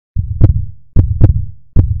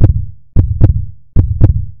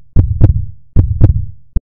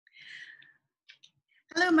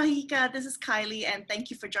Mahika. This is Kylie, and thank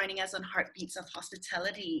you for joining us on Heartbeats of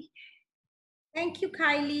Hospitality. Thank you,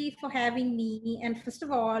 Kylie, for having me. And first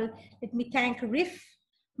of all, let me thank Riff,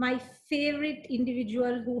 my favorite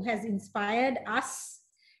individual who has inspired us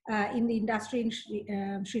in the industry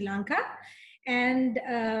in Sri Lanka. And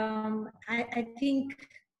I think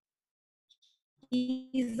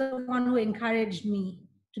he's the one who encouraged me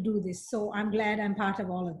to do this. So I'm glad I'm part of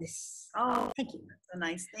all of this. Oh, thank you. That's so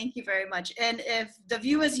nice. Thank you very much. And if the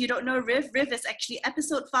viewers, you don't know Riff is actually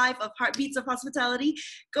episode 5 of Heartbeats of Hospitality.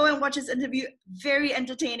 Go and watch his interview. Very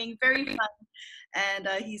entertaining, very fun. And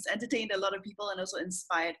he's entertained a lot of people and also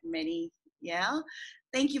inspired many. Yeah.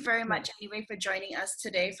 Thank you very much anyway for joining us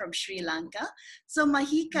today from Sri Lanka. So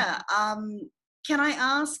Mahika, can I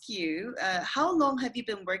ask you, how long have you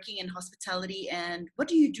been working in hospitality and what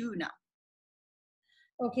do you do now?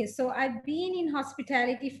 Okay, so I've been in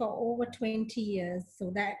hospitality for over 20 years,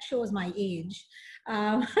 so that shows my age.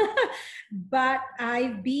 But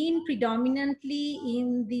I've been predominantly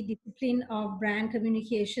in the discipline of brand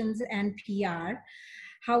communications and PR.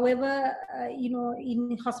 However,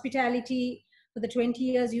 in hospitality, for the 20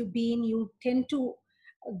 years you've been, you tend to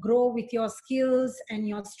grow with your skills and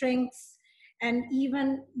your strengths, and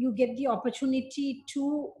even you get the opportunity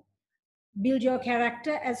to build your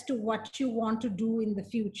character as to what you want to do in the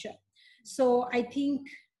future. So I think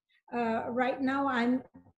right now I'm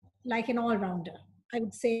like an all-rounder. I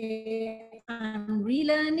would say I'm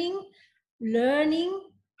relearning, learning,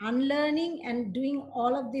 unlearning, and doing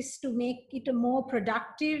all of this to make it a more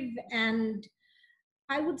productive and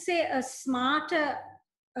I would say a smarter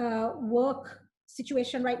work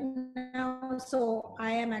situation right now. So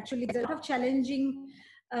I am actually, there's a lot of challenging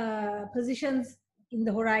positions in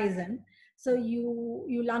the horizon. So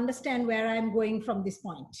you'll understand where I'm going from this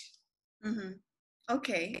point. Mm-hmm.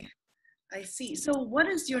 Okay, I see. So what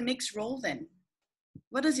is your next role then?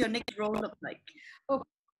 What does your next role look like? Oh,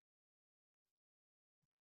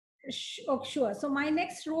 sure. So my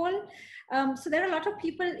next role, so there are a lot of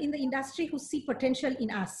people in the industry who see potential in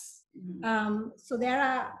us. Mm-hmm. So there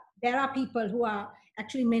are people who are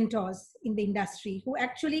actually mentors in the industry who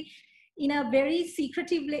actually, in a very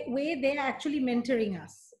secretive way, they are actually mentoring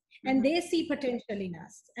us. And they see potential in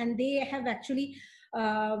us, and they have actually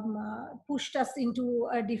pushed us into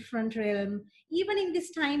a different realm. Even in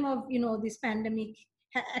this time of, this pandemic,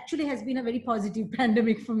 actually has been a very positive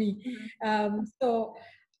pandemic for me. So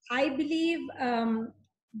I believe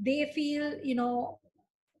they feel,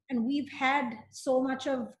 and we've had so much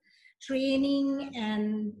of training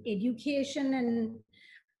and education and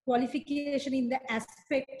qualification in the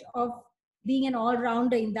aspect of being an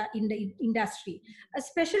all-rounder in the industry. A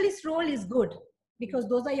specialist role is good because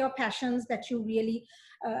those are your passions that you really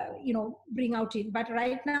bring out in. But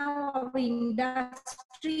right now our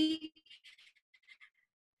industry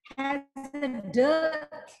has a dearth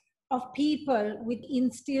of people with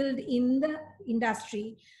instilled in the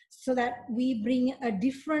industry, so that we bring a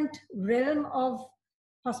different realm of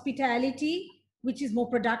hospitality which is more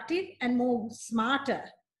productive and more smarter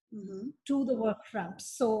to the work front.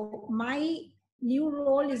 So my new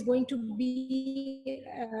role is going to be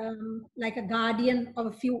like a guardian of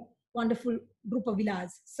a few wonderful group of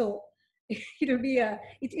villas. So it'll be a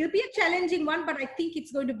challenging one, but I think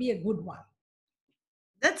it's going to be a good one.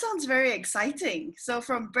 That sounds very exciting. So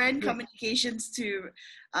from brand communications to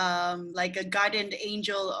like a guardian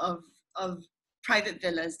angel of private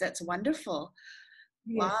villas. That's wonderful.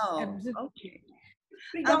 Yes, wow. Absolutely. Okay.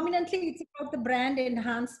 Predominantly, it's about the brand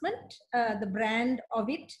enhancement, the brand of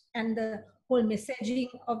it, and the whole messaging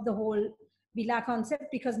of the whole villa concept,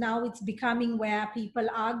 because now it's becoming where people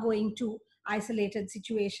are going to isolated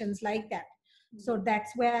situations like that. So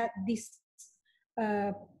that's where this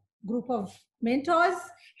group of mentors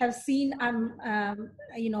have seen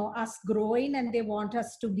us growing, and they want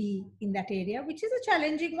us to be in that area, which is a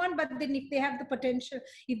challenging one. But then if they have the potential,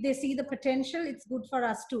 if they see the potential, it's good for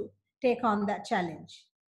us to take on that challenge.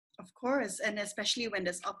 Of course, and especially when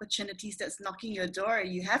there's opportunities that's knocking your door,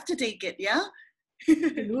 you have to take it, yeah?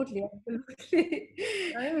 Absolutely.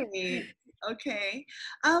 Right. Okay.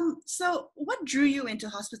 So what drew you into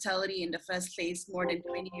hospitality in the first place more than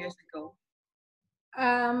 20 years ago?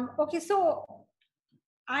 Okay, so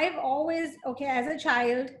I've always, as a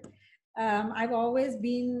child, I've always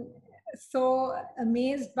been so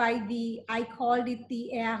amazed by I called it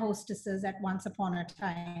the air hostesses at once upon a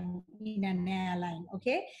time in an airline,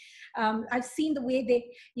 okay? I've seen the way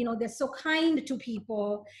they, they're so kind to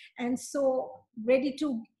people and so ready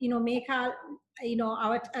to, make our,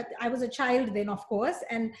 I was a child then, of course,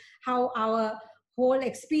 and how our whole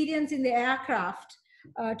experience in the aircraft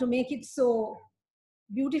to make it so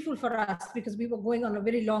beautiful for us because we were going on a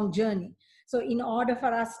very long journey. So in order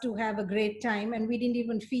for us to have a great time, and we didn't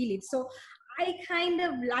even feel it. So I kind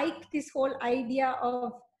of like this whole idea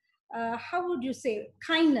of, how would you say,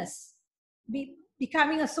 kindness,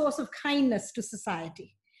 becoming a source of kindness to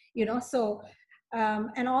society, you know. So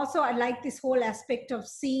and also I like this whole aspect of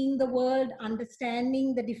seeing the world,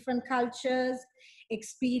 understanding the different cultures,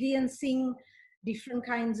 experiencing different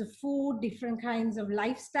kinds of food, different kinds of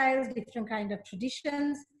lifestyles, different kind of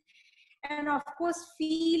traditions, and of course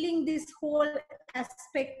feeling this whole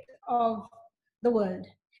aspect of the world.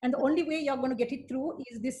 And the only way you're going to get it through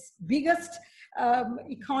is this biggest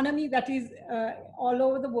economy that is all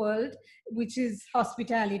over the world, which is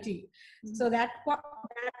hospitality. So that's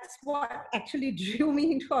what actually drew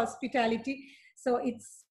me into hospitality. So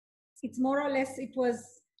it's more or less, it was,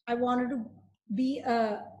 I wanted to be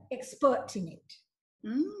a expert in it.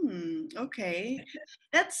 Okay,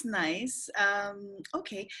 that's nice.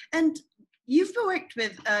 Okay, and you've worked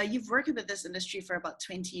with this industry for about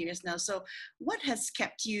 20 years now. So, what has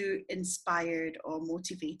kept you inspired or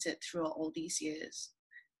motivated throughout all these years?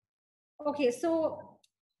 Okay, so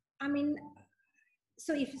I mean,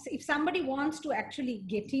 so if somebody wants to actually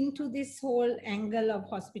get into this whole angle of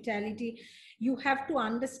hospitality, you have to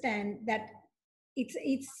understand that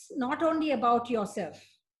it's not only about yourself.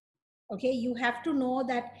 Okay, you have to know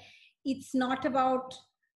that it's not about,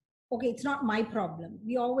 okay, it's not my problem.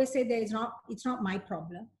 We always say it's not my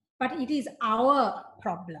problem, but it is our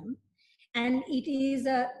problem. And it is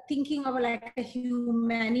thinking of like a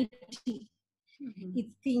humanity.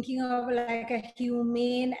 It's thinking of like a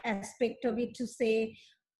humane aspect of it, to say,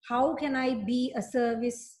 how can I be a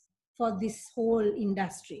service for this whole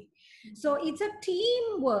industry? So it's a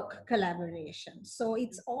teamwork collaboration. So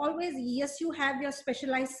it's always, yes, you have your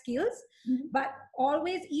specialized skills, but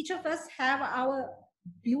always each of us have our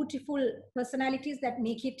beautiful personalities that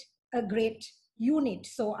make it a great unit.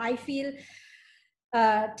 So I feel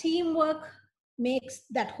teamwork makes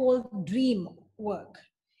that whole dream work.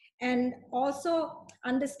 And also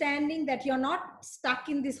understanding that you're not stuck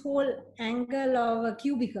in this whole angle of a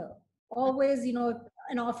cubicle, always, you know,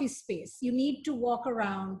 an office space. You need to walk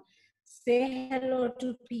around, say hello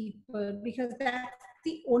to people, because that's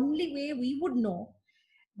the only way we would know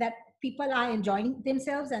that people are enjoying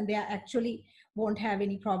themselves and they are actually won't have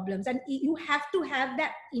any problems. And you have to have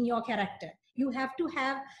that in your character. You have to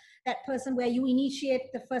have that person where you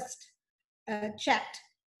initiate the first chat,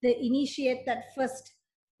 they initiate that first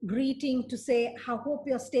greeting to say, I hope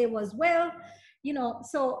your stay was well, you know.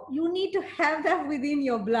 So you need to have that within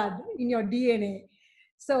your blood, in your DNA.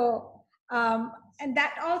 So and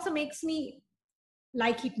that also makes me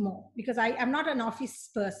like it more, because I am not an office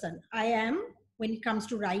person. I am, when it comes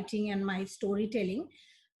to writing and my storytelling,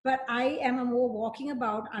 but I am a more walking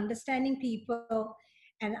about, understanding people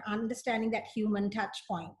and understanding that human touch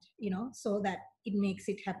point, you know, so that it makes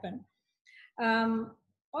it happen.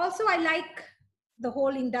 Also, I like the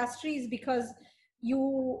whole industries because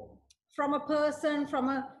you, from a person,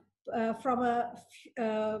 uh, from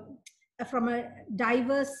a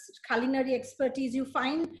diverse culinary expertise,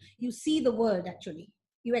 you see the world actually.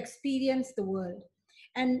 You experience the world.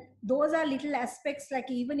 And those are little aspects,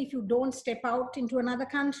 like even if you don't step out into another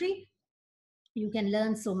country, you can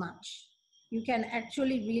learn so much. You can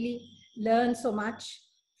actually really learn so much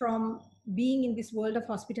from being in this world of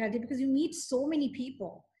hospitality, because you meet so many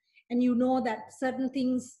people and you know that certain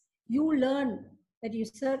things you learn, that you,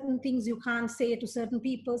 certain things you can't say to certain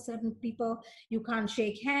people you can't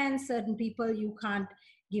shake hands, certain people you can't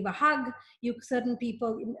give a hug, certain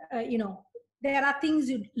people, you know, there are things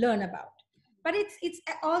you learn about. But it's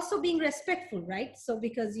also being respectful, right? So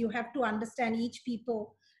because you have to understand each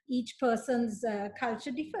person's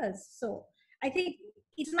culture differs. So I think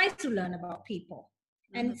it's nice to learn about people.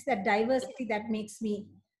 And it's that diversity that makes me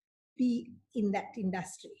be in that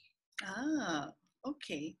industry. Ah,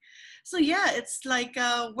 okay. So yeah, it's like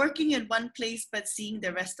working in one place but seeing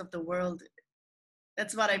the rest of the world.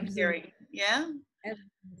 That's what I'm Absolutely. hearing. Yeah.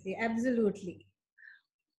 Absolutely.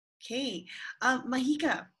 Okay.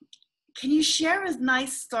 Mahika, can you share a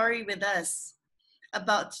nice story with us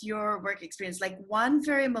about your work experience? Like one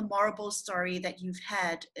very memorable story that you've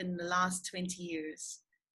had in the last 20 years.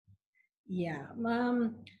 Yeah.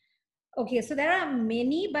 Okay, so there are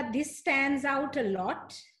many, but this stands out a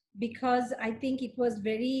lot because I think it was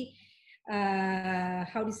very,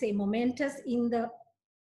 how do you say, momentous in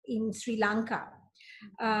Sri Lanka.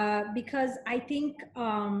 Because I think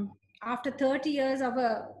after 30 years of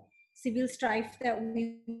a civil strife that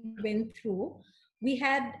we went through,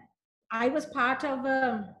 I was part of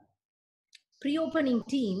a pre-opening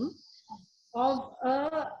team of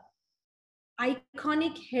a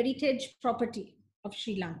iconic heritage property of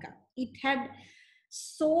Sri Lanka. It had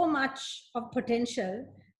so much of potential,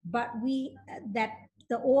 but that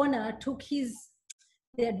the owner took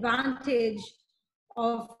the advantage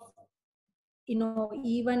of,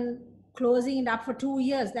 even closing it up for 2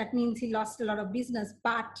 years. That means he lost a lot of business,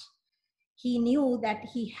 but he knew that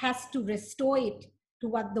he has to restore it to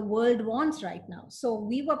what the world wants right now. So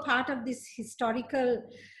we were part of this historical,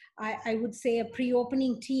 I would say, a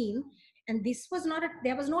pre-opening team. And this was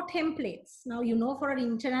there was no templates. Now, for an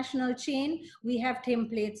international chain, we have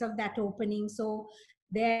templates of that opening. So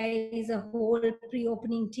there is a whole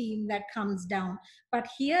pre-opening team that comes down. But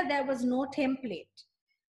here there was no template.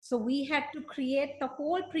 So we had to create the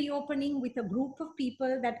whole pre-opening with a group of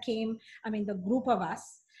people that came, the group of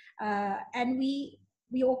us, and we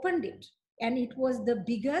opened it. And it was the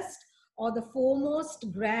biggest or the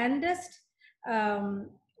foremost, grandest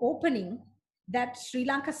opening that Sri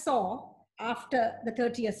Lanka saw after the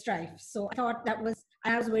 30th strife. So I thought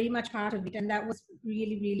I was very much part of it, and that was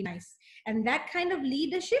really, really nice. And that kind of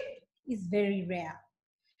leadership is very rare,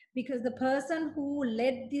 because the person who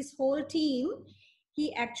led this whole team,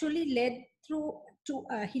 he actually led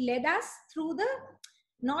us through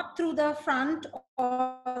not through the front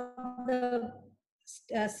or the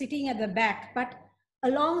sitting at the back, but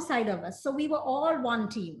alongside of us. So we were all one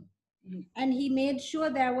team. Mm-hmm. And he made sure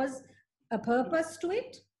there was a purpose to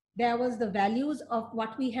it. There was the values of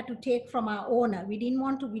what we had to take from our owner. We didn't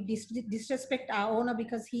want to disrespect our owner,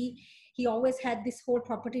 because he always had this whole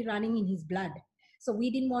property running in his blood. So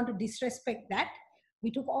we didn't want to disrespect that.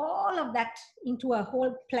 We took all of that into a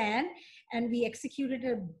whole plan, and we executed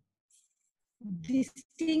a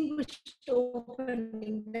distinguished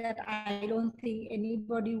opening that I don't think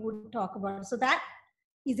anybody would talk about. So that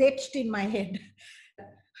is etched in my head,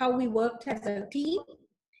 how we worked as a team.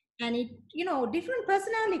 And it, different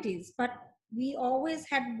personalities, but we always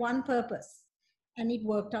had one purpose, and it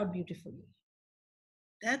worked out beautifully.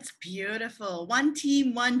 That's beautiful. One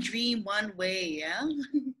team, one dream, one way, yeah?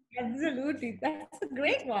 Absolutely. That's a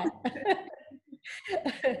great one.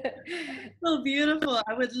 So beautiful.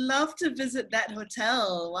 I would love to visit that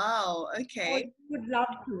hotel. Wow. Okay. I would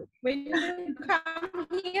love to. When you come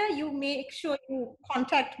here, you make sure you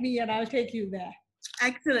contact me and I'll take you there.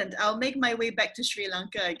 Excellent. I'll make my way back to Sri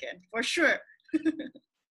Lanka again, for sure.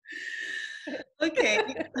 Okay.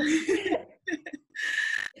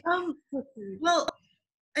 Well,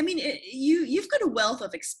 you've got a wealth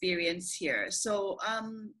of experience here. So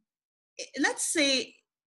let's say,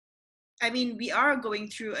 we are going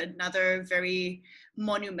through another very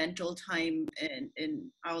monumental time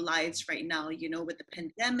in our lives right now, with the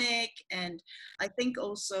pandemic. And I think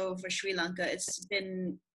also for Sri Lanka, it's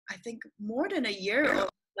been, I think, more than a year of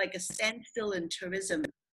like a standstill in tourism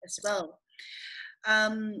as well.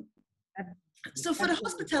 So for the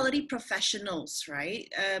hospitality professionals, right,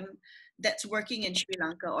 that's working in Sri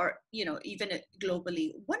Lanka, or even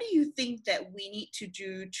globally, what do you think that we need to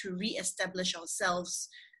do to reestablish ourselves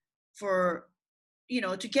for,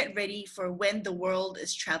 to get ready for when the world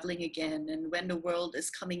is traveling again and when the world is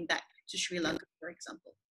coming back to Sri Lanka, for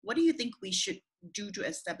example? What do you think we should do to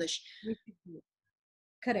establish?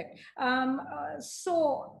 Correct.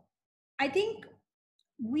 So I think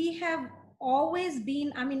we have always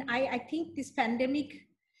been, I think this pandemic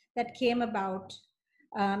that came about,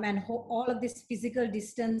 and all of this physical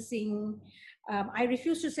distancing, I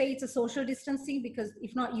refuse to say it's a social distancing, because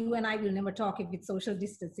if not, you and I will never talk if it's social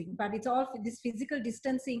distancing, but it's all this physical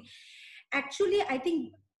distancing actually, I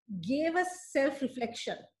think, gave us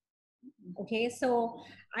self-reflection. Okay, so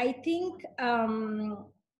I think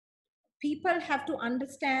people have to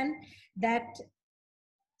understand that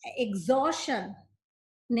exhaustion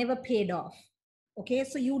never paid off. Okay,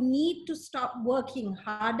 so you need to stop working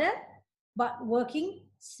harder, but working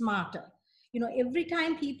smarter. Every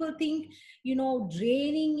time people think,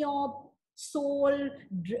 draining your soul,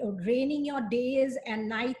 draining your days and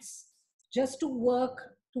nights just to work,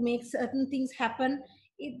 to make certain things happen,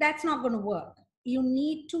 that's not going to work. You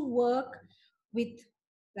need to work with,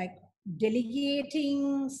 like,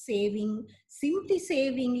 delegating, simply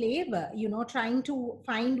saving labor, trying to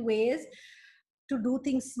find ways to do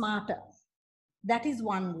things smarter. That is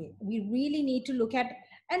one way. We really need to look at,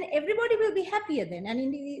 and everybody will be happier then.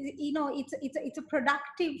 And it's a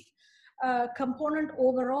productive component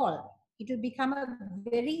overall. It will become a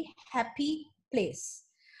very happy place.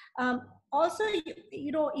 Also,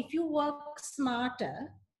 if you work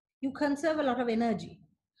smarter, you conserve a lot of energy.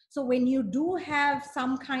 So when you do have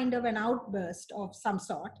some kind of an outburst of some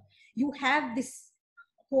sort, you have this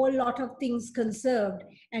whole lot of things conserved,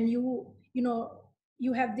 and you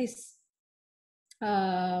have this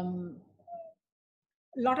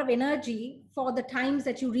lot of energy for the times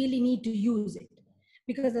that you really need to use it.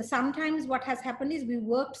 Because sometimes what has happened is we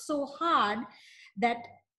worked so hard that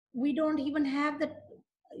we don't even have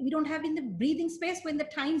we don't have in the breathing space when the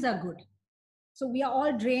times are good. So we are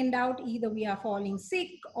all drained out. Either we are falling sick,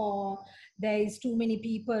 or there is too many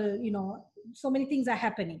people, so many things are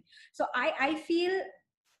happening. So I feel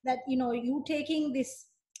that, you taking this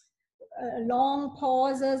long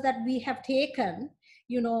pauses that we have taken,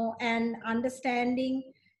 and understanding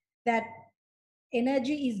that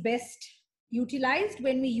energy is best utilized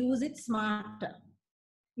when we use it smarter.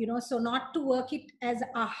 So not to work it as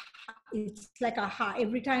it's like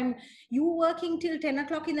every time you working till 10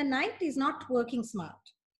 o'clock in the night is not working smart.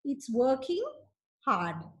 It's working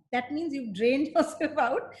hard. That means you've drained yourself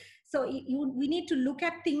out. So we need to look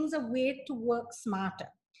at things, a way to work smarter.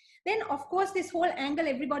 Then of course this whole angle,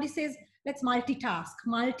 everybody says, let's multitask.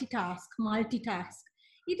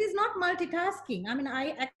 It is not multitasking. I mean,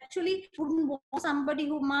 I actually wouldn't want somebody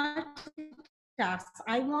who multitasks.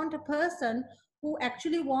 I want a person who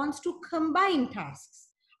actually wants to combine tasks.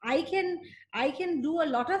 I can do a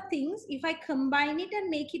lot of things if I combine it and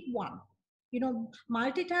make it one.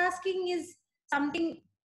 Multitasking is something,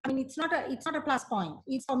 I mean, it's not a plus point.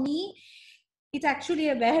 It's, for me, it's actually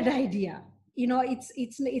a bad idea.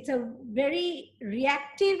 It's a very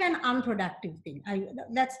reactive and unproductive thing.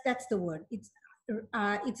 That's the word. It's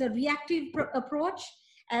a reactive approach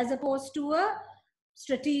as opposed to a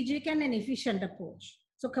strategic and an efficient approach.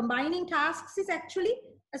 So combining tasks is actually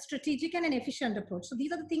a strategic and an efficient approach. So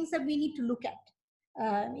these are the things that we need to look at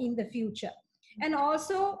in the future. And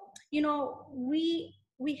also, we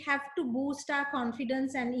have to boost our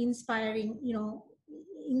confidence and inspiring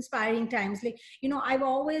times. Like, I've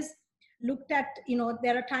always looked at,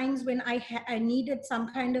 there are times when I needed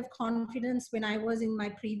some kind of confidence when I was in my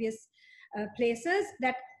previous places,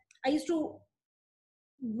 that I used to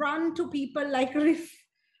run to people like Riff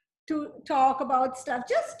to talk about stuff,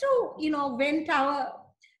 just to, vent our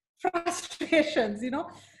frustrations,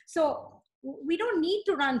 So we don't need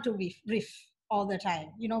to run to Riff all the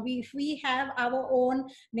time. If we have our own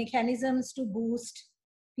mechanisms to boost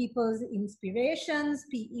people's inspirations,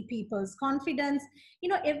 people's confidence,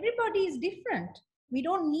 everybody is different. We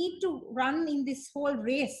don't need to run in this whole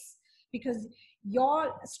race, because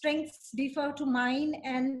your strengths differ to mine,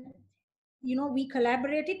 and we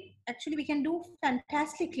collaborated, actually we can do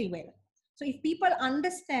fantastically well. So if people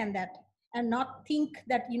understand that and not think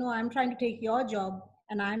that, I'm trying to take your job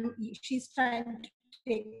and she's trying to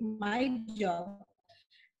take my job,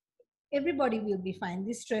 everybody will be fine.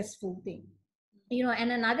 This stressful thing.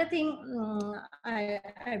 And another thing I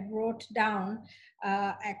wrote down,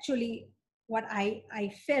 actually, what I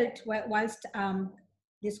felt whilst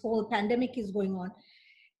this whole pandemic is going on,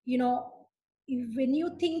 when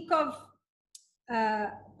you think of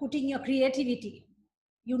putting your creativity,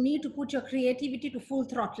 you need to put your creativity to full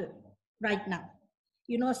throttle right now.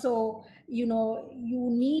 So, you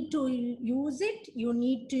need to use it, you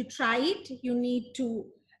need to try it, you need to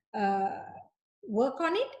work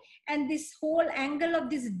on it. And this whole angle of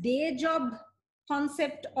this day job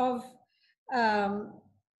concept of,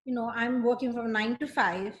 I'm working from 9 to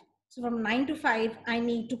 5. So from 9 to 5, I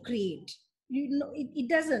need to create. It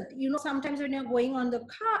doesn't, sometimes when you're going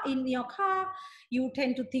in your car, you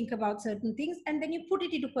tend to think about certain things, and then you put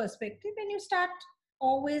it into perspective and you start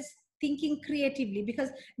always thinking creatively. Because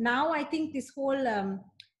now I think this whole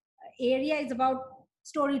area is about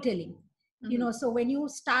storytelling. Mm-hmm. So when you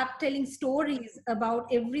start telling stories about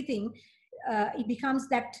everything, it becomes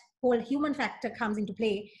that whole human factor comes into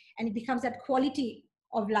play, and it becomes that quality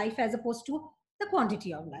of life as opposed to the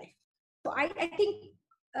quantity of life. So I think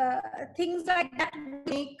things like that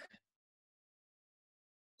make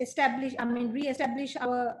re-establish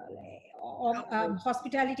our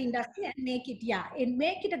hospitality industry and make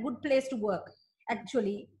it a good place to work,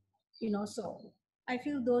 actually. So I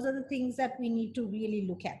feel those are the things that we need to really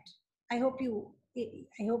look at. I hope it's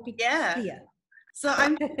clear. So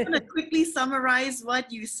I'm going to quickly summarize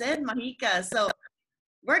what you said, Mahika. So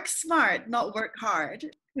work smart, not work hard.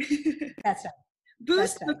 That's right.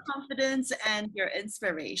 Boost your confidence and your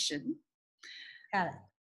inspiration. Correct.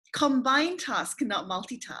 Combine task, not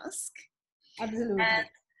multitask. Absolutely. And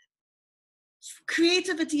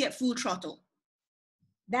creativity at full throttle.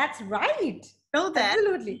 That's right. So that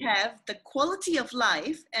we have the quality of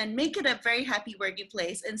life and make it a very happy working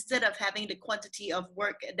place instead of having the quantity of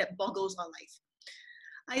work that boggles our life.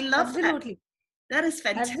 I love that. That is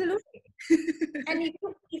fantastic. Absolutely. And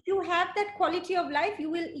if you have that quality of life, you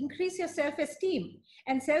will increase your self-esteem.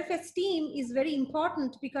 And self-esteem is very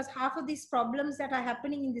important, because half of these problems that are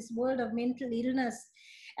happening in this world of mental illness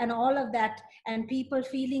and all of that, and people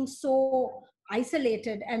feeling so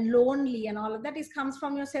isolated and lonely, and all of that comes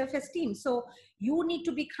from your self-esteem. So you need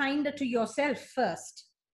to be kinder to yourself first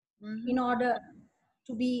in order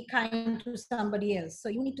to be kind to somebody else. So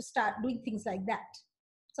you need to start doing things like that.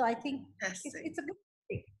 So I think it's a good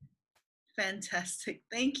thing. Fantastic.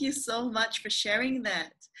 Thank you so much for sharing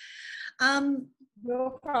that.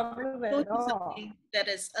 No problem at all. Something that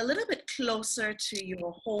is a little bit closer to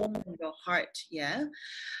your home and your heart, yeah?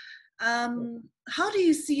 How do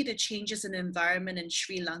you see the changes in the environment in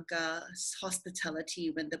Sri Lanka's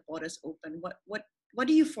hospitality when the borders open? What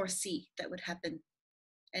do you foresee that would happen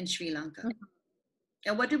in Sri Lanka?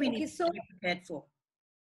 And what do we need to be prepared for?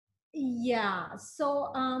 Yeah,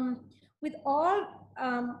 so with all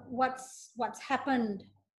what's happened,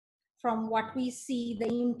 from what we see, the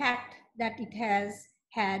impact that it has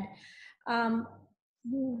had,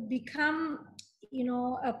 you become,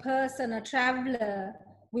 a person, a traveler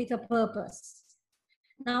with a purpose.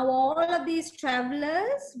 Now, all of these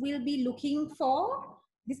travelers will be looking for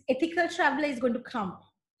this ethical traveler is going to come.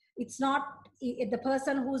 It's not the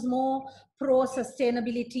person who's more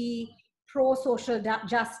pro-sustainability, pro-social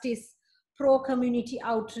justice, pro-community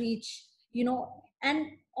outreach, and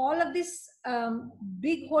all of these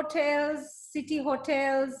big hotels, city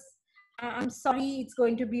hotels, I'm sorry, it's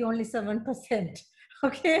going to be only 7%.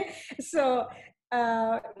 Okay, so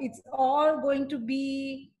it's all going to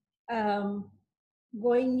be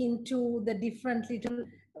going into the different little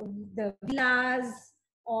the villas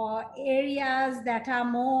or areas that are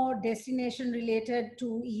more destination related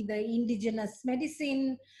to either indigenous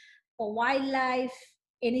medicine or wildlife,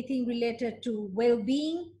 anything related to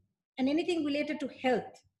well-being, and anything related to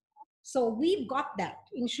health. So we've got that.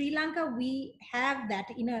 In Sri Lanka, we have that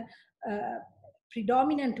in a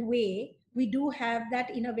predominant way. We do have that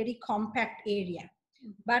in a very compact area.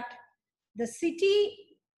 But the city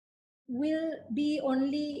will be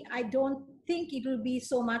only, I don't think it will be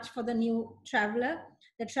so much for the new traveler.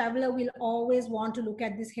 The traveler will always want to look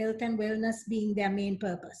at this health and wellness being their main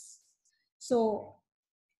purpose. So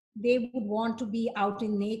they would want to be out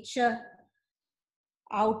in nature,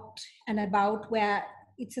 out and about, where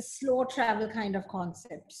it's a slow travel kind of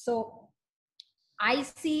concept. So I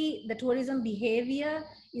see the tourism behavior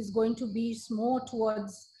is going to be more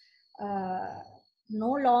towards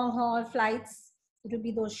no long haul flights. It will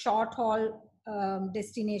be those short haul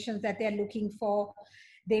destinations that they're looking for.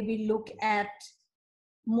 They will look at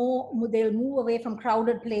they'll move away from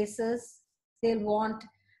crowded places. They'll want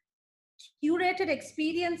curated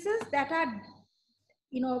experiences that are,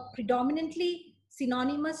 predominantly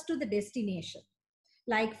synonymous to the destination.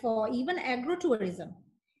 Like for even agro-tourism,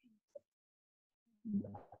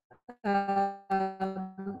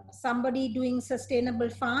 somebody doing sustainable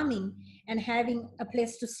farming and having a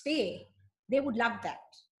place to stay, they would love that.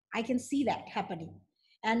 I can see that happening.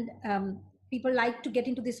 And people like to get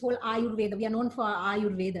into this whole Ayurveda. We are known for our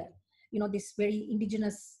Ayurveda, this very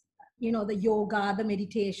indigenous, the yoga, the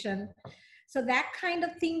meditation. So that kind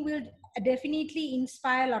of thing will definitely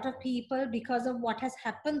inspire a lot of people because of what has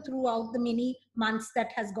happened throughout the many months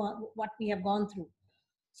that has gone, what we have gone through.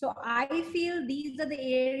 So I feel these are the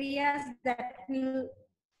areas that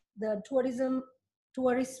the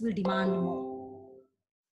tourists will demand more.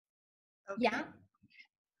 Okay. Yeah.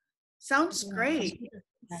 Sounds great.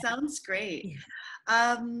 Sounds great.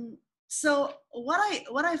 Yeah. So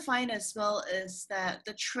what I find as well is that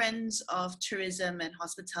the trends of tourism and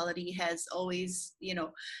hospitality has always,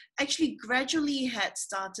 actually gradually had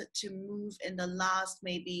started to move in the last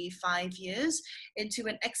maybe 5 years into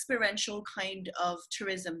an experiential kind of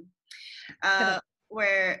tourism. And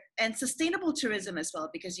sustainable tourism as well,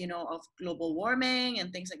 because of global warming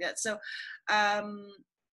and things like that. So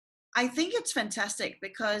I think it's fantastic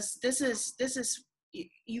because this is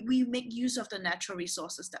we make use of the natural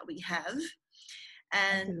resources that we have,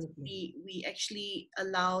 and we actually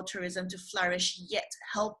allow tourism to flourish, yet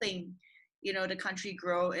helping the country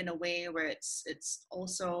grow in a way where it's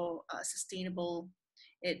also sustainable.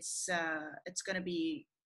 It's going to be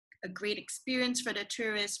a great experience for the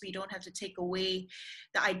tourists. We don't have to take away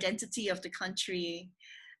the identity of the country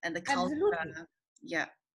and the culture. Absolutely. Yeah.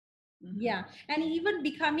 Mm-hmm. Yeah, and even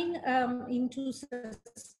becoming into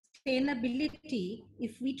sustainability,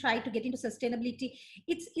 if we try to get into sustainability,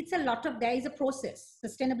 it's a lot of, there is a process.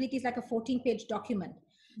 Sustainability is like a 14-page document.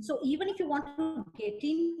 So even if you want to get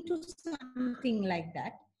into something like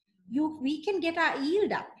that, we can get our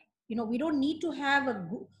yield up. We don't need to have a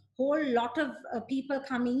whole lot of people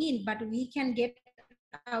coming in, but we can get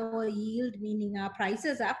our yield, meaning our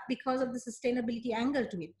prices, up because of the sustainability angle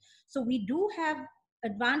to it. So we do have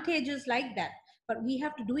advantages like that, but we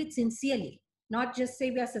have to do it sincerely. not just say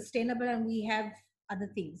we are sustainable and we have other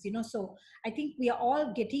things, so I think we are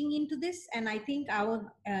all getting into this, and I think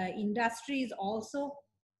our industry is also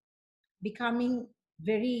becoming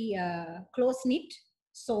very close knit,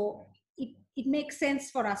 so it makes sense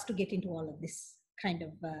for us to get into all of this kind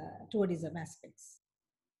of tourism aspects.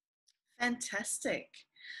 Fantastic.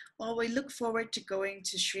 Well, we look forward to going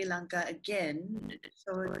to Sri Lanka again.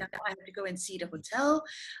 So now I have to go and see the hotel.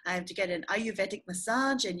 I have to get an Ayurvedic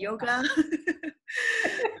massage and yoga.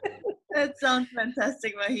 That sounds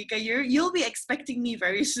fantastic, Mahika. You'll be expecting me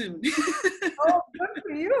very soon. Oh, good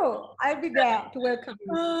for you. I'll be there to welcome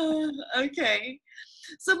you. Okay.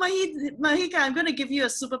 So Mahika, I'm going to give you a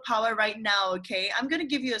superpower right now, okay? I'm going to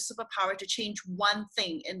give you a superpower to change one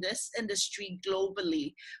thing in this industry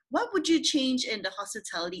globally. What would you change in the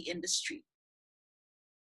hospitality industry?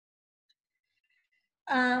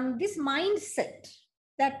 This mindset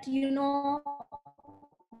that,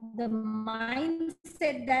 the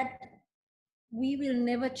mindset that we will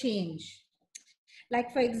never change.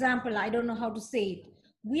 Like, for example, I don't know how to say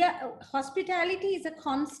it. Hospitality is a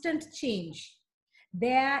constant change.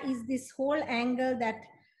 There is this whole angle that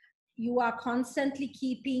you are constantly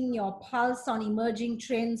keeping your pulse on emerging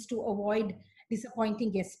trends to avoid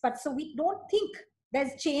disappointing guests. But so we don't think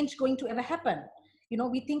there's change going to ever happen.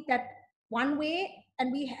 We think that one way,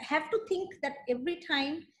 and we have to think that every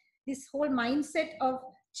time this whole mindset of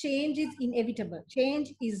change is inevitable.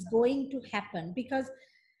 Change is going to happen because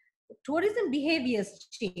tourism behaviors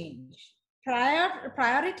change.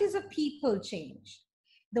 Priorities of people change.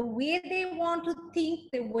 The way they want to think,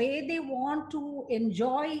 the way they want to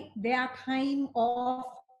enjoy their time off,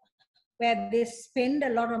 where they spend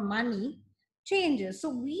a lot of money, changes. So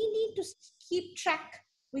we need to keep track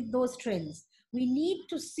with those trends. We need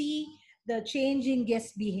to see the changing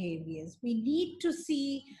guest behaviors. We need to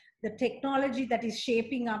see the technology that is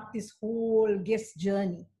shaping up this whole guest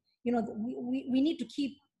journey. We need to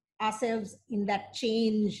keep ourselves in that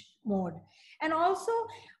change mode. And also,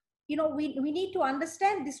 we need to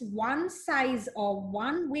understand this one size or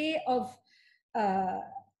one way of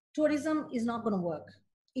tourism is not going to work.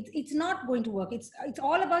 It's not going to work. It's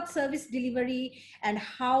all about service delivery and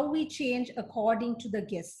how we change according to the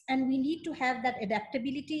guests. And we need to have that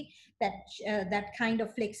adaptability, that kind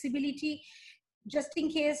of flexibility. Just in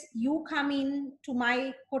case you come in to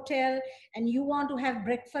my hotel and you want to have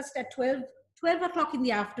breakfast at 12 o'clock in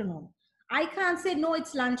the afternoon, I can't say, no,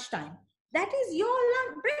 it's lunchtime. That is your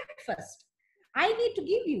breakfast. I need to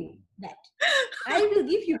give you that. I will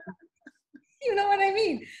give you that. You know what I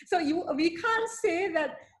mean? So we can't say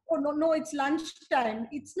that, oh, no, it's lunchtime.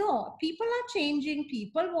 It's no. People are changing.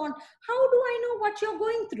 People want, how do I know what you're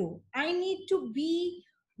going through? I need to be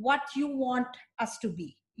what you want us to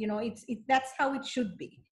be. That's how it should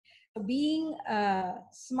be. So being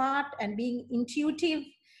smart and being intuitive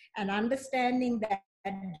and understanding that,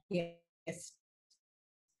 yes.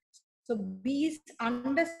 So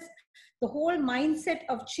the whole mindset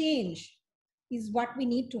of change is what we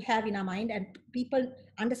need to have in our mind, and people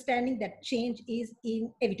understanding that change is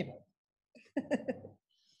inevitable.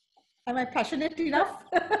 Am I passionate enough?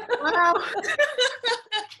 Wow.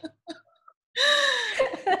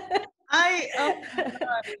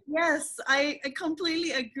 Yes, I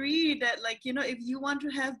completely agree that, if you want to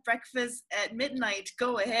have breakfast at midnight,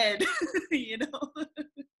 go ahead.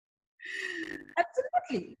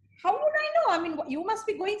 Absolutely. How would I know? I mean, you must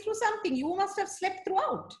be going through something. You must have slept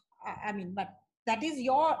throughout. But that is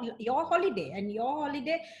your holiday, and your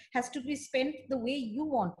holiday has to be spent the way you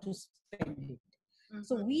want to spend it. Mm-hmm.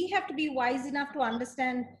 So we have to be wise enough to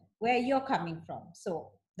understand where you're coming from.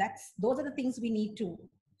 So those are the things we need to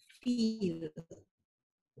feel.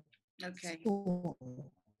 Okay.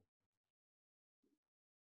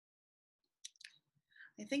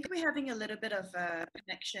 I think we're having a little bit of a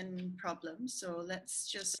connection problem, so let's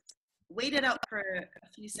just wait it out for a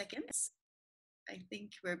few seconds. I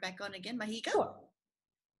think we're back on again. Mahika?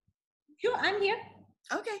 Sure, I'm here.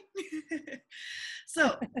 Okay.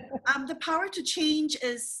 So the power to change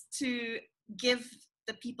is to give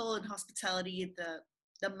the people in hospitality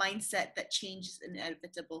the mindset that change is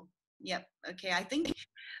inevitable. Yep. Okay. I think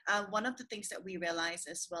one of the things that we realize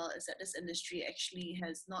as well is that this industry actually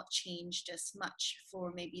has not changed as much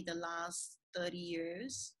for maybe the last 30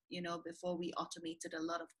 years, before we automated a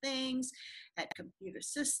lot of things, had computer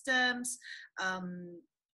systems.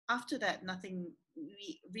 After that,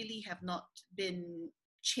 we really have not been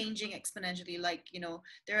changing exponentially.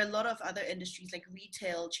 There are a lot of other industries like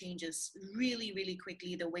retail changes really, really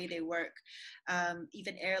quickly the way they work.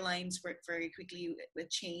 Even airlines work very quickly with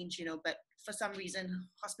change, but for some reason,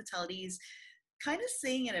 hospitality is kind of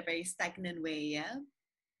staying in a very stagnant way.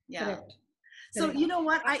 Yeah. Correct. So you know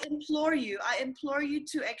what? I implore you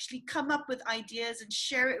to actually come up with ideas and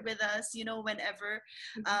share it with us, you know, whenever,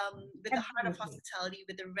 with the Heart of Hospitality,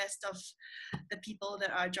 with the rest of the people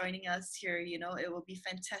that are joining us here. You know, it will be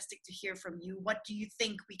fantastic to hear from you. What do you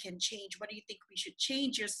think we can change? What do you think we should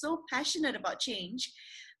change? You're so passionate about change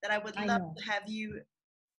that I would love to have you,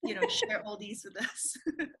 you know, share all these with us.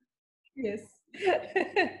 Yes.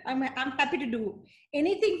 I'm happy to do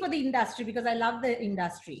anything for the industry because I love the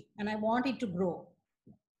industry and I want it to grow.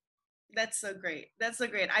 That's so great. That's so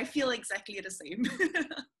great. I feel exactly the same.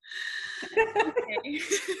 Okay.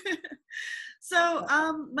 So,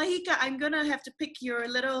 Mahika, I'm gonna have to pick your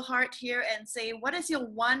little heart here and say, what is your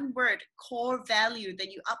one word core value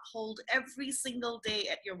that you uphold every single day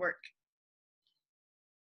at your work?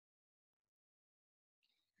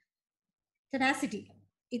 Tenacity.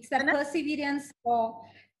 It's that perseverance for,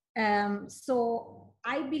 so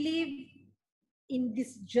I believe in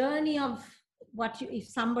this journey of if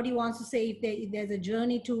somebody wants to say, if there's a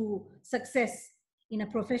journey to success in a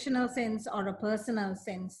professional sense or a personal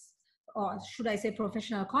sense, or should I say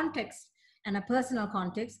professional context and a personal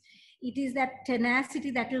context, it is that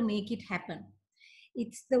tenacity that will make it happen.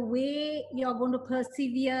 It's the way you're going to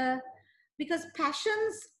persevere, because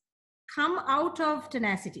passions come out of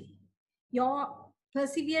tenacity. You're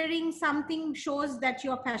persevering something shows that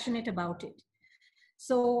you're passionate about it.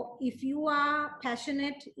 So if you are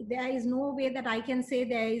passionate, there is no way that I can say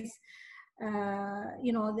there is,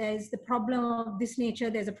 there's the problem of this nature,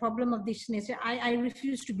 there's a problem of this nature. I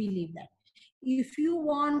refuse to believe that. If you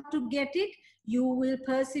want to get it, you will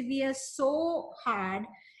persevere so hard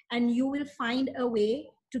and you will find a way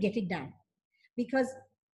to get it done. Because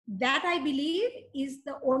that, I believe, is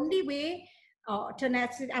the only way.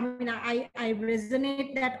 Tenacity, I mean, I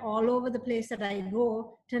resonate that all over the place that I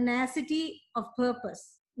go. Tenacity of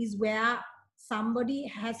purpose is where somebody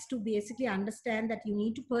has to basically understand that you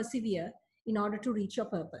need to persevere in order to reach your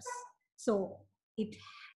purpose. So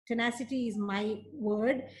tenacity is my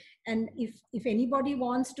word. And if anybody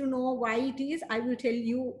wants to know why it is, I will tell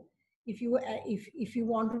you. If you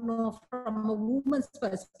want to know from a woman's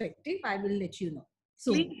perspective, I will let you know.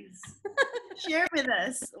 So please share with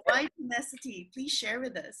us why tenacity. Please share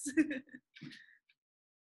with us.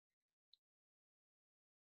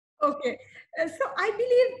 Okay, so I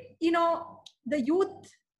believe, the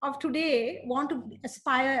youth of today want to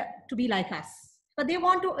aspire to be like us, but they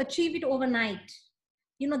want to achieve it overnight.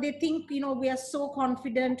 They think, we are so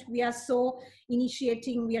confident, we are so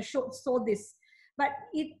initiating, we are so this, but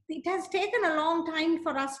it has taken a long time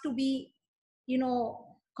for us to be,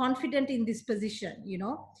 confident in this position.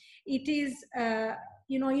 It is,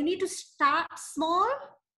 you need to start small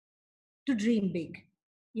to dream big.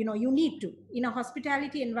 You need to. In a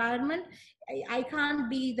hospitality environment, I can't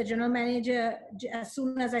be the general manager as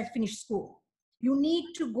soon as I finish school. You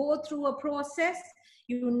need to go through a process.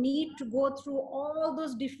 You need to go through all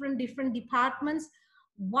those different departments.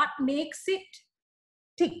 What makes it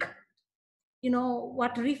tick?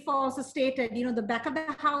 What Riff also stated, the back of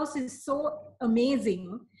the house is so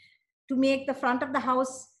amazing to make the front of the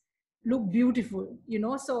house look beautiful.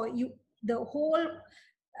 So the whole,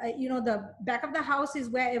 the back of the house is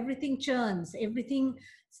where everything churns, everything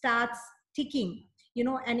starts ticking,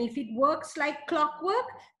 and if it works like clockwork,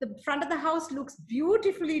 the front of the house looks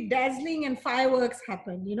beautifully dazzling and fireworks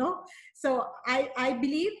happen. So I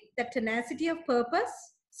believe that tenacity of purpose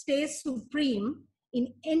stays supreme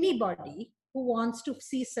in anybody who wants to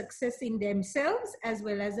see success in themselves as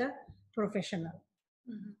well as a professional.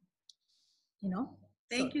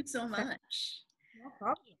 Thank you so much. No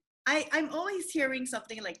problem. I'm always hearing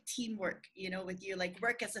something like teamwork, with you, like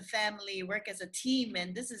work as a family, work as a team.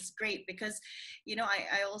 And this is great because,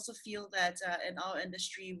 I also feel that in our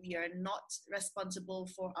industry, we are not responsible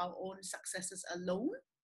for our own successes alone.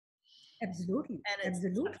 Absolutely. And it's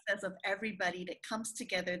the success of everybody that comes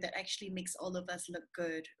together that actually makes all of us look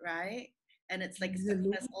good, right? And it's like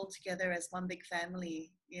success all together as one big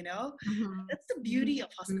family, That's the beauty of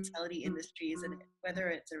hospitality industry, isn't it? Whether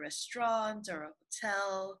it's a restaurant or a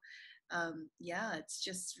hotel, it's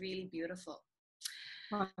just really beautiful.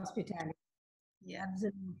 Hospitality. Yeah.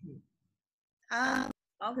 Absolutely.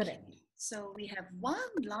 Okay. So we have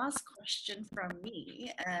one last question from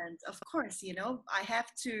me. And of course, I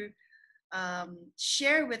have to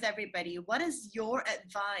share with everybody, what is your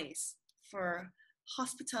advice for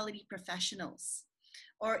hospitality professionals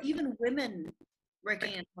or even women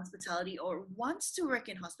working in hospitality or wants to work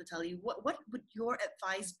in hospitality? What would your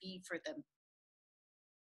advice be for them?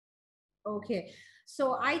 Okay,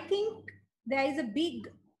 so I think there is a big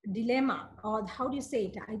dilemma, or how do you say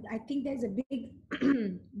it? I think there's a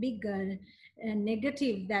big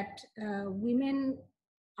negative that women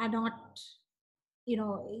are not,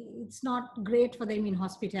 it's not great for them in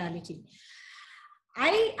hospitality.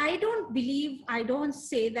 I don't believe, I don't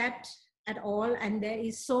say that at all. And there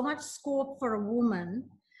is so much scope for a woman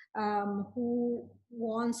who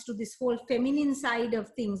wants to this whole feminine side of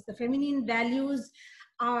things. The feminine values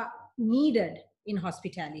are needed in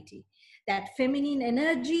hospitality. That feminine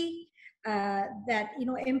energy, that,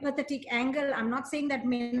 empathetic angle. I'm not saying that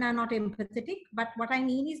men are not empathetic, but what I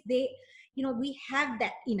mean is we have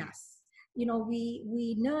that in us.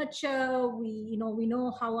 We nurture, we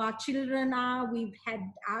know how our children are, we've had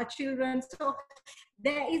our children. So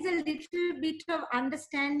there is a little bit of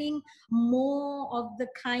understanding more of the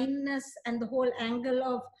kindness and the whole angle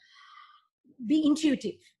of be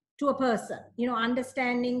intuitive to a person,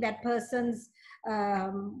 understanding that person's,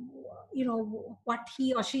 what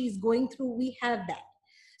he or she is going through. We have that.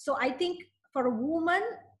 So I think for a woman,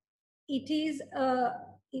 it's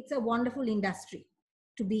a wonderful industry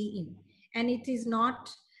to be in. And it is not,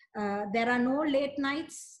 there are no late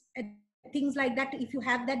nights, things like that. If you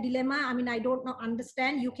have that dilemma, I mean, I don't know,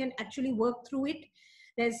 understand, you can actually work through it.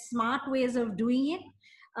 There's smart ways of doing it.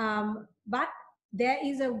 But there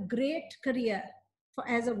is a great career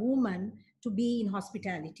as a woman to be in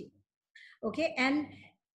hospitality. Okay. And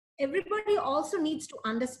everybody also needs to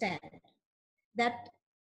understand that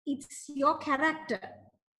it's your character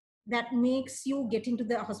that makes you get into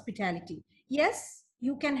the hospitality. Yes,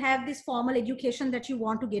 you can have this formal education that you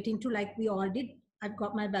want to get into, like we all did. I've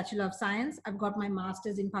got my Bachelor of Science. I've got my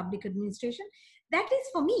Master's in Public Administration. That is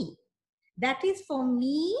for me. That is for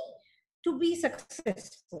me to be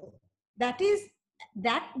successful. That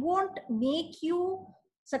won't make you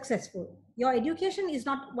successful. Your education is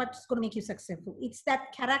not what's going to make you successful. It's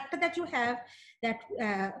that character that you have that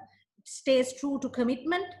stays true to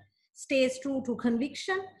commitment, stays true to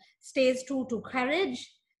conviction, stays true to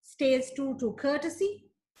courage, stays true to courtesy,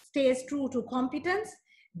 stays true to competence.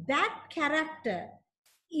 That character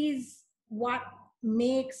is what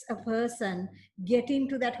makes a person get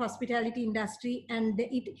into that hospitality industry. And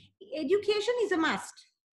education is a must,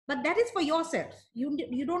 but that is for yourself.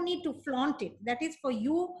 You don't need to flaunt it. That is for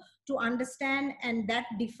you to understand, and that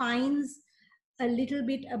defines a little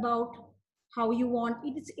bit about how you want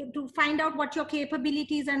it, to find out what your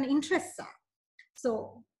capabilities and interests are.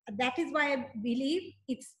 So that is why I believe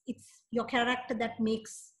it's your character that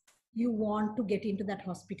makes you want to get into that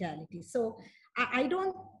hospitality. So I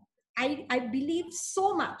believe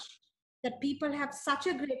so much that people have such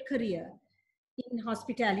a great career in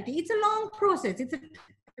hospitality. It's a long process. It's a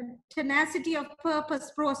tenacity of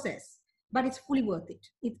purpose process, but it's fully worth it.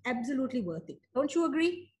 It's absolutely worth it. Don't you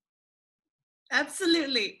agree?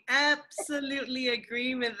 Absolutely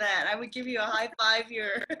agree with that. I would give you a high five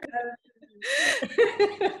here.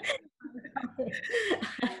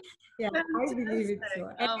 Yeah, I believe it so.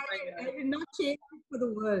 And I will not change it for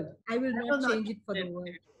the world. I will not change it for the world.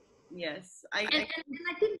 Yes. And I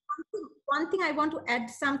think one thing I want to add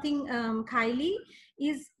something, Kylie,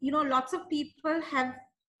 is, lots of people have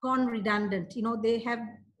gone redundant. They have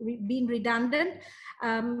been redundant.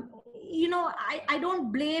 I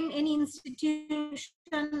don't blame any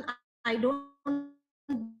institution. I don't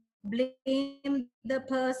blame the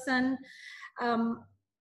person.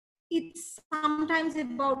 It's sometimes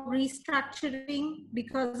about restructuring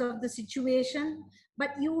because of the situation.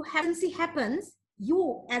 But happens,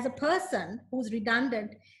 you as a person who's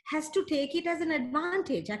redundant has to take it as an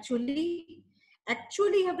advantage. Actually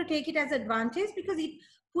you have to take it as advantage, because it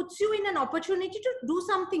puts you in an opportunity to do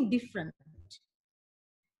something different.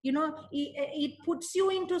 It puts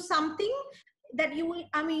you into something that you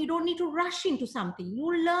don't need to rush into something.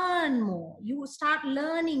 You learn more, you start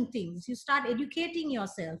learning things, you start educating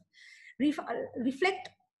yourself, reflect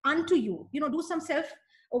unto you, do some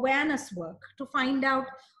self-awareness work to find out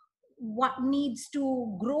what needs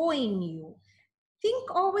to grow in you.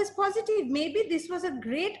 Think always positive. Maybe this was a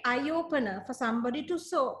great eye-opener for somebody to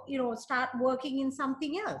start working in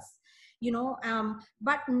something else,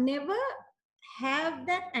 but never have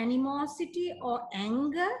that animosity or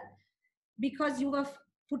anger because you were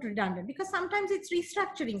put redundant. Because sometimes it's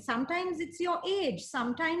restructuring, sometimes it's your age,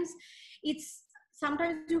 sometimes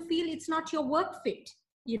you feel it's not your work fit,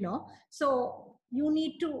 so you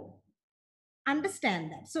need to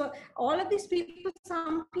understand that. So all of these people,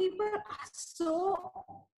 some people are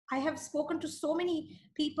I have spoken to so many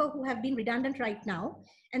people who have been redundant right now,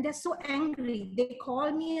 and they're so angry. They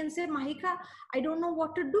call me and say, Mahika, I don't know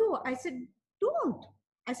what to do. I said, don't.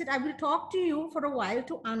 I said, I will talk to you for a while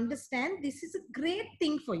to understand this is a great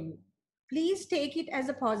thing for you. Please take it as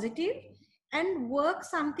a positive. and work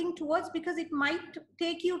something towards, because it might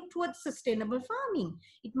take you towards sustainable farming.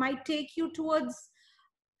 It might take you towards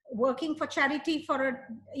working for charity, for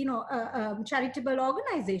a charitable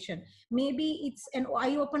organization. Maybe it's an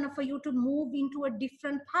eye opener for you to move into a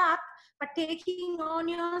different path, but taking on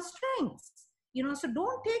your strengths. So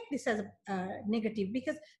don't take this as a negative,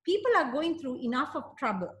 because people are going through enough of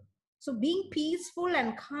trouble. So being peaceful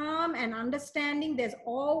and calm and understanding, there's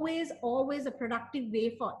always a productive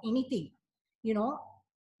way for anything.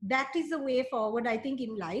 That is the way forward, I think,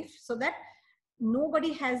 in life, so that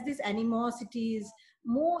nobody has these animosities.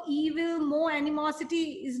 More evil, more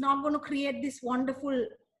animosity is not going to create this wonderful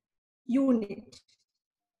unit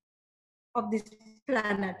of this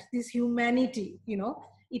planet, this humanity.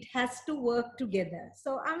 It has to work together.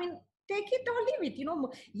 So I mean, take it or leave it.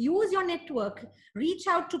 Use your network, reach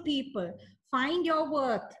out to people, find your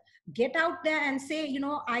worth, get out there and say, you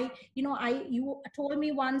told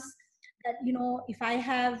me once that, if I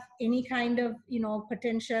have any kind of,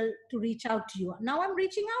 potential to reach out to you, now I'm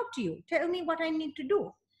reaching out to you. Tell me what I need to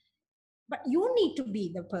do. But you need to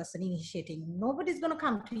be the person initiating. Nobody's going to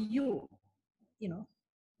come to you.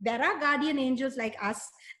 There are guardian angels like us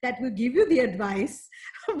that will give you the advice,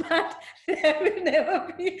 but there will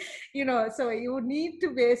never be, so you need to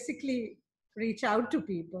basically reach out to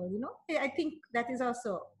people. I think that is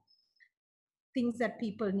also things that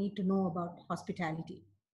people need to know about hospitality.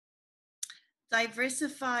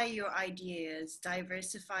 Diversify your ideas,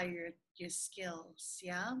 diversify your skills.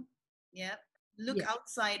 Yeah. Look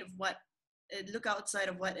outside of what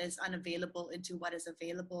is unavailable into what is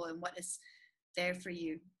available and what is there for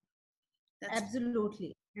you.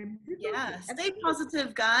 Absolutely. Yeah, stay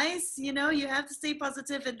positive, guys. You have to stay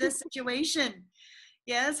positive in this situation.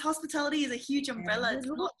 Yes, hospitality is a huge umbrella. It's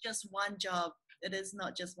not just one job. It is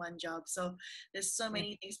not just one job. So there's so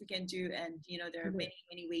many things we can do, and there are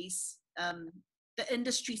many ways. The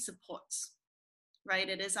industry supports, right?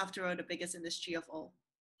 It is, after all, the biggest industry of all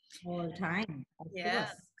time.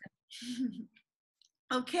 Yeah.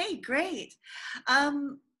 Okay, great.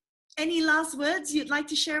 Any last words you'd like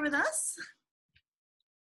to share with us?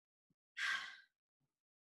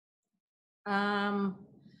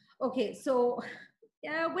 Okay, so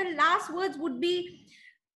last words would be,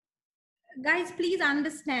 guys, please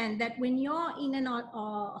understand that when you're in an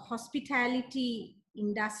hospitality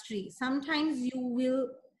industry, sometimes you will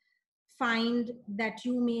find that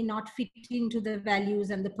you may not fit into the values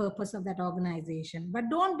and the purpose of that organization. But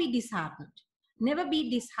don't be disheartened. Never be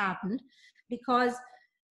disheartened, because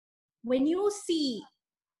when you see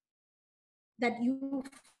that you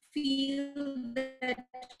feel that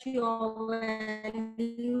your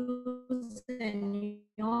values and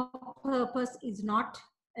your purpose is not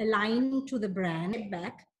aligned to the brand, get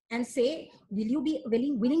back and say, will you be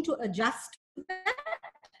willing to adjust to that?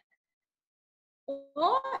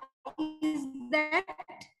 Or is that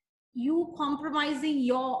you compromising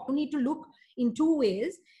you need to look in two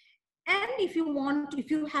ways. And if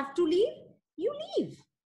you have to leave, you leave.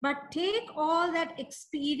 But take all that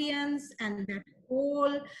experience and that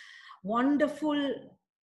whole wonderful,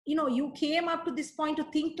 you came up to this point to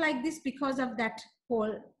think like this because of that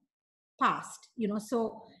whole past,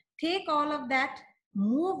 so take all of that,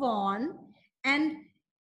 move on. And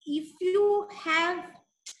if you have,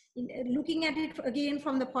 looking at it again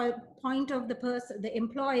from the point of the person, the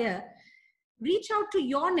employer, reach out to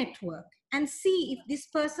your network and see if this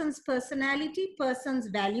person's personality, person's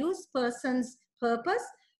values, person's purpose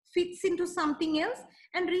fits into something else,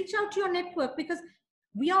 and reach out to your network, because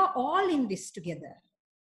we are all in this together,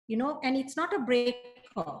 and it's not a break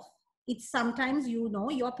off. It's sometimes,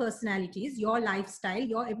 your personalities, your lifestyle,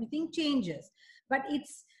 your everything changes, but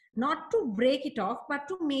it's not to break it off, but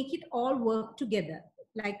to make it all work together.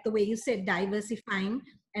 Like the way you said, diversifying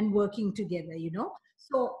and working together,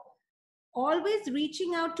 so always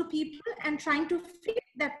reaching out to people and trying to fit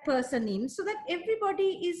that person in, so that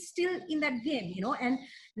everybody is still in that game, and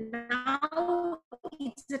now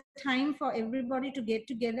it's a time for everybody to get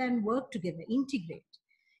together and work together, integrate.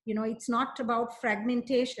 It's not about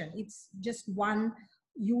fragmentation. It's just one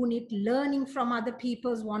unit, learning from other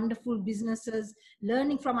people's wonderful businesses,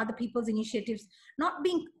 learning from other people's initiatives, not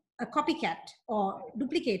being a copycat or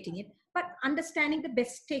duplicating it, but understanding the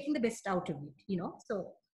best, taking the best out of it,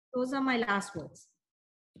 so those are my last words.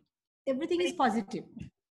 Everything is positive.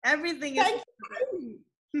 Everything is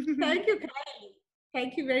positive. Thank you, Kylie.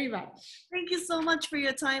 Thank you very much. Thank you so much for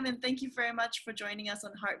your time, and thank you very much for joining us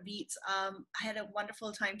on Heartbeats. I had a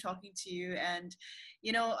wonderful time talking to you, and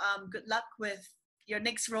good luck with your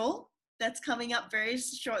next role that's coming up very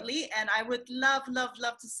shortly. And I would love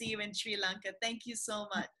to see you in Sri Lanka. Thank you so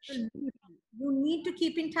much. you need to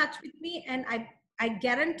keep in touch with me, and I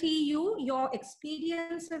guarantee you your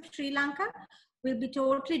experience of Sri Lanka will be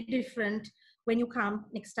totally different when you come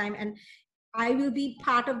next time. And I will be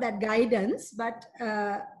part of that guidance, but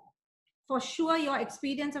for sure your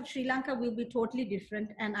experience of Sri Lanka will be totally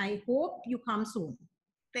different, and I hope you come soon.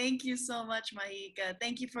 Thank you so much, Mahika.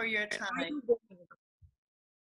 Thank you for your time.